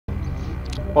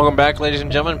Welcome back, ladies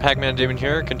and gentlemen. Pac-Man Demon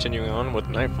here, continuing on with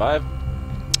Night 5.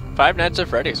 Five Nights at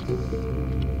Freddy's.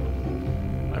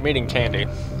 I'm eating candy.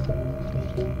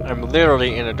 I'm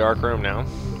literally in a dark room now.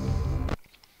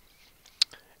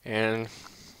 And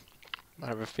I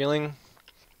have a feeling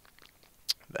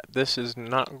that this is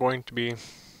not going to be...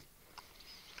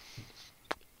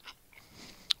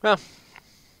 Well,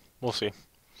 we'll see.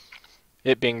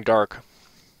 It being dark.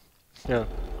 Yeah.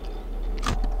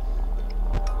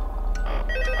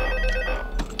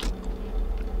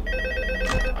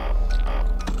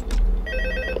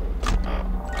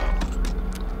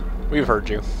 We've heard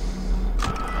you.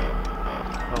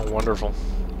 Oh, wonderful.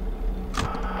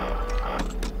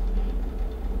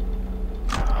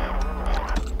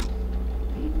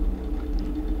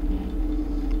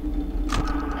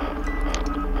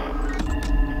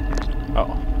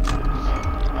 Uh-oh.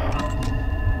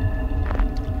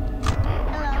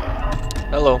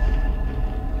 Hello.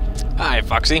 Hi,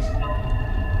 Foxy.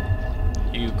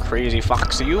 You crazy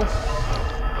Foxy, you.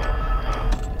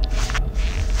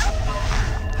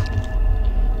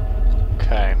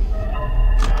 Okay.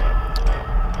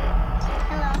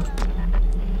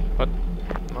 What?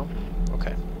 No?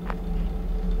 Okay.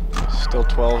 Still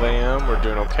 12 a.m. We're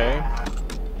doing okay.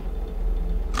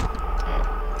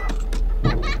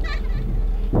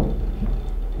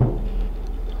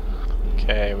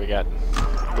 Okay, we got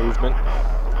movement.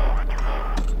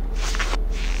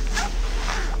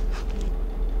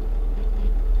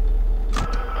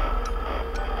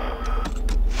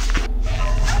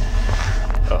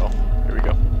 Uh-oh. Here we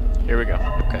go. Here we go.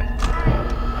 Okay.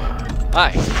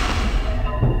 Hi.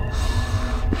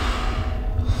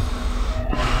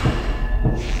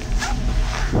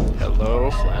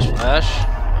 Hello, flash, flash.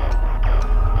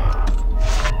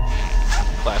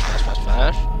 Flash, flash, flash,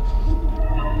 flash.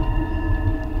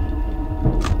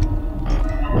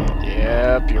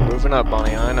 Yep, you're moving up,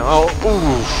 Bonnie. I know. Oh,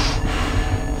 oof.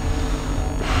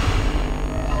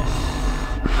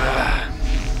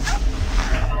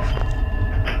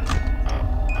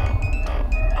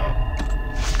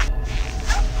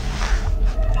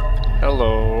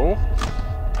 Hello.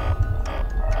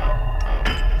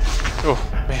 Oh,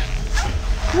 man.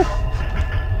 Woo.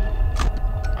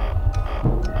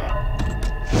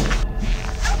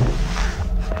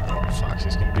 Oh,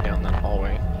 Foxy's gonna be down that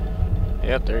hallway.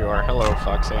 Yep, there you are. Hello,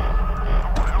 Foxy.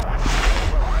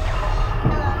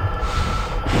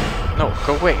 No,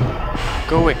 go away.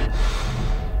 Go away.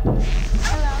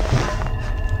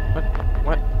 What?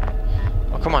 What?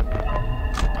 Oh, come on.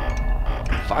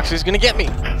 Foxy's gonna get me.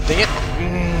 Dang it.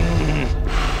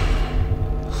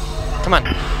 Come on.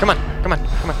 Come on. Come on.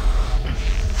 Come on.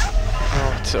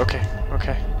 Oh, it's okay.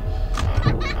 Okay.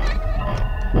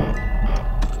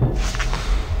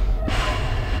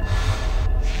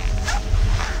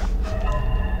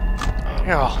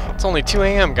 Oh, it's only 2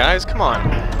 a.m., guys. Come on.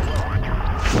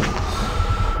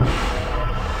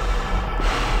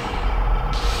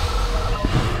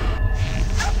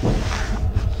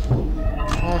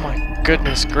 Oh my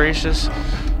goodness gracious.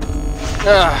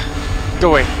 Ah,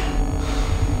 go away.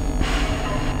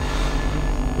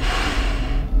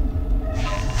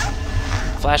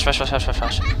 Flash, flash, flash, flash, flash,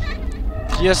 flash.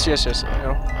 Yes, yes, yes.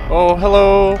 No. Oh,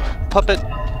 hello, puppet.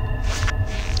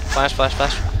 Flash, flash,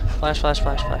 flash. Flash, flash,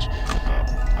 flash, flash.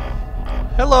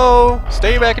 Hello!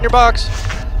 Stay back in your box!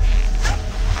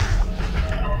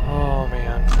 Oh,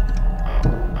 man.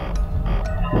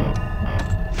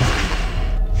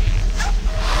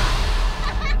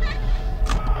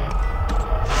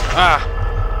 Ah!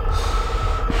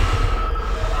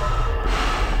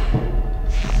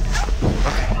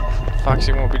 Okay.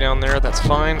 Foxy won't be down there, that's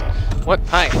fine. What?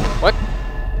 Hi! What?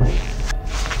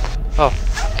 Oh,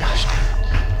 gosh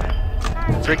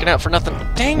dang it. Freaking out for nothing.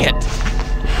 Dang it!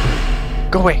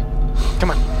 Go away.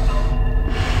 Come on.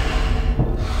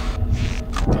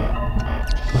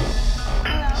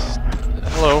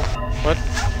 Hello. What?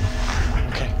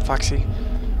 Okay, Foxy.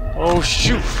 Oh,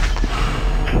 shoot.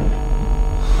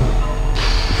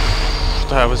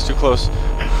 That was too close.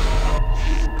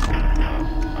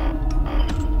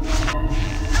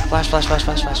 Flash, flash, flash,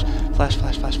 flash, flash. Flash,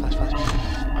 flash, flash, flash, flash.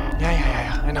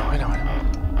 Yeah. I know.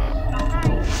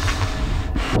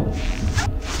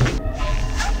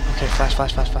 Okay, flash,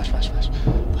 flash, flash, flash, flash, flash,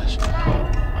 flash.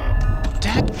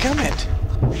 Dadgummit!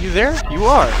 Are you there? You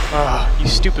are! Ah, you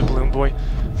stupid balloon boy.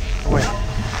 Away.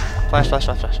 Flash, flash,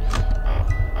 flash, flash.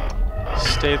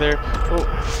 Stay there. Oh,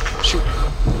 shoot.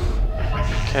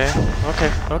 Okay.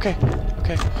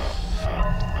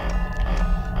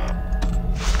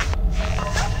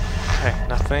 Okay,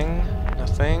 nothing.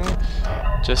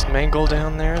 Just mangle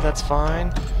down there, that's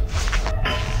fine.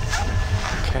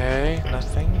 Okay,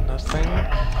 nothing.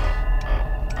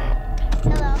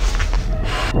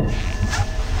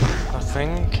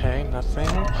 Nothing. Okay, nothing.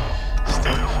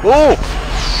 Stay. Oh!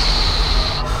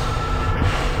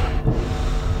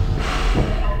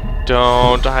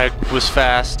 Don't. I was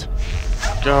fast.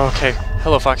 Okay.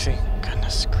 Hello, Foxy.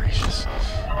 Goodness gracious.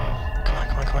 Come on,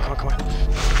 come on, come on, come on, come on.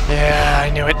 Yeah, I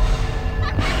knew it.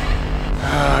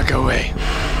 Go away.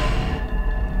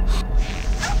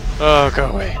 Oh, go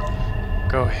away.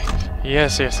 Go away.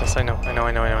 Yes, yes, yes, I know.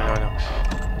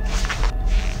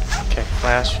 Okay,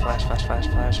 flash, flash, flash, flash,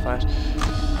 flash, flash.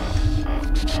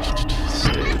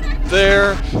 Stay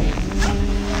there.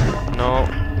 No,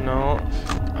 no.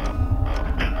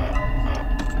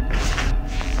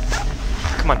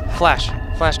 Come on, flash.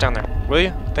 Flash down there, will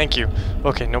you? Thank you.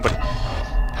 Okay, nobody.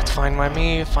 That's fine by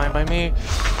me, fine by me.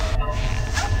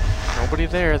 Nobody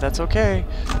there, that's okay.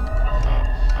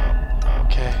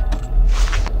 Okay.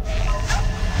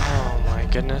 Oh my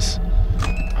goodness.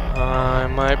 I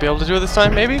might be able to do it this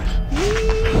time, maybe?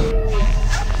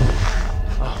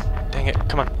 Oh, dang it.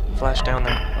 Come on, flash down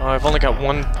there. Oh, I've only got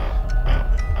one.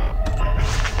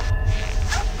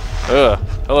 Ugh.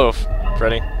 Hello,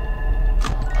 Freddy.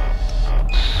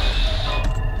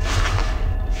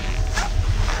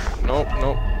 Nope,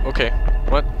 nope. Okay.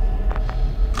 What?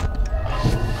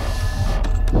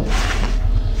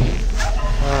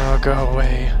 Oh, go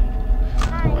away.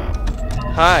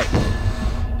 Hi.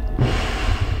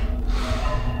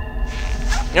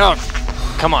 No,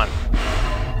 come on.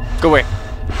 Go away.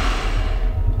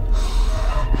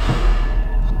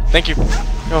 Thank you.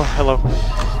 Oh, hello.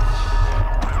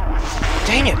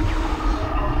 Dang it.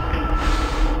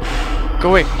 Go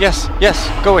away. Yes, yes,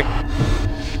 go away.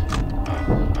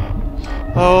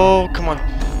 Oh, come on.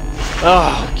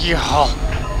 Oh,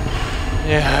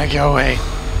 yeah, go away.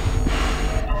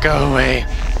 Go away.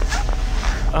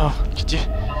 Oh, could you?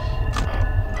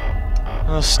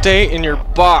 Oh, stay in your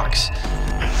box.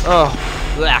 Oh,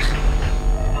 blech.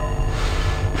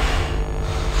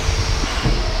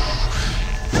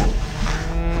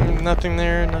 Nothing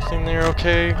there, nothing there.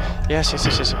 Okay. Yes, yes,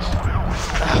 yes, yes. Oh,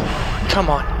 come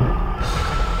on.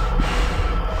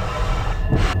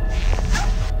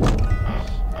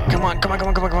 Come on, come on, come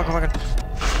on, come on, come on, come on.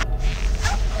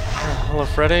 Oh, hello,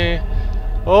 Freddy.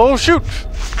 Oh, shoot!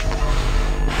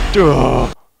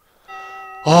 Duh.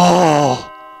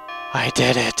 Oh, I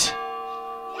did it.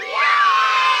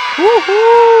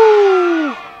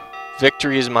 Woohoo!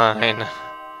 Victory is mine.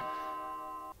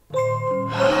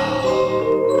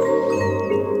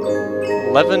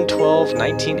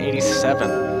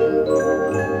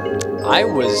 11/12/1987. I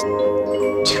was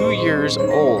 2 years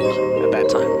old at that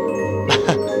time.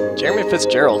 Jeremy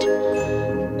Fitzgerald.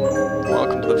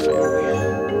 Welcome to the family.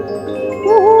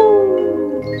 Woohoo!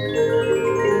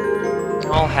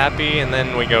 All happy, and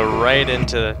then we go right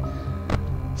into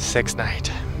 6th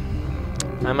night.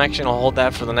 I'm actually gonna hold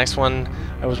that for the next one.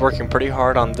 I was working pretty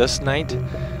hard on this night.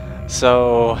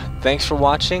 So thanks for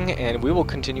watching, and we will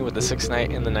continue with the 6th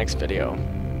night in the next video.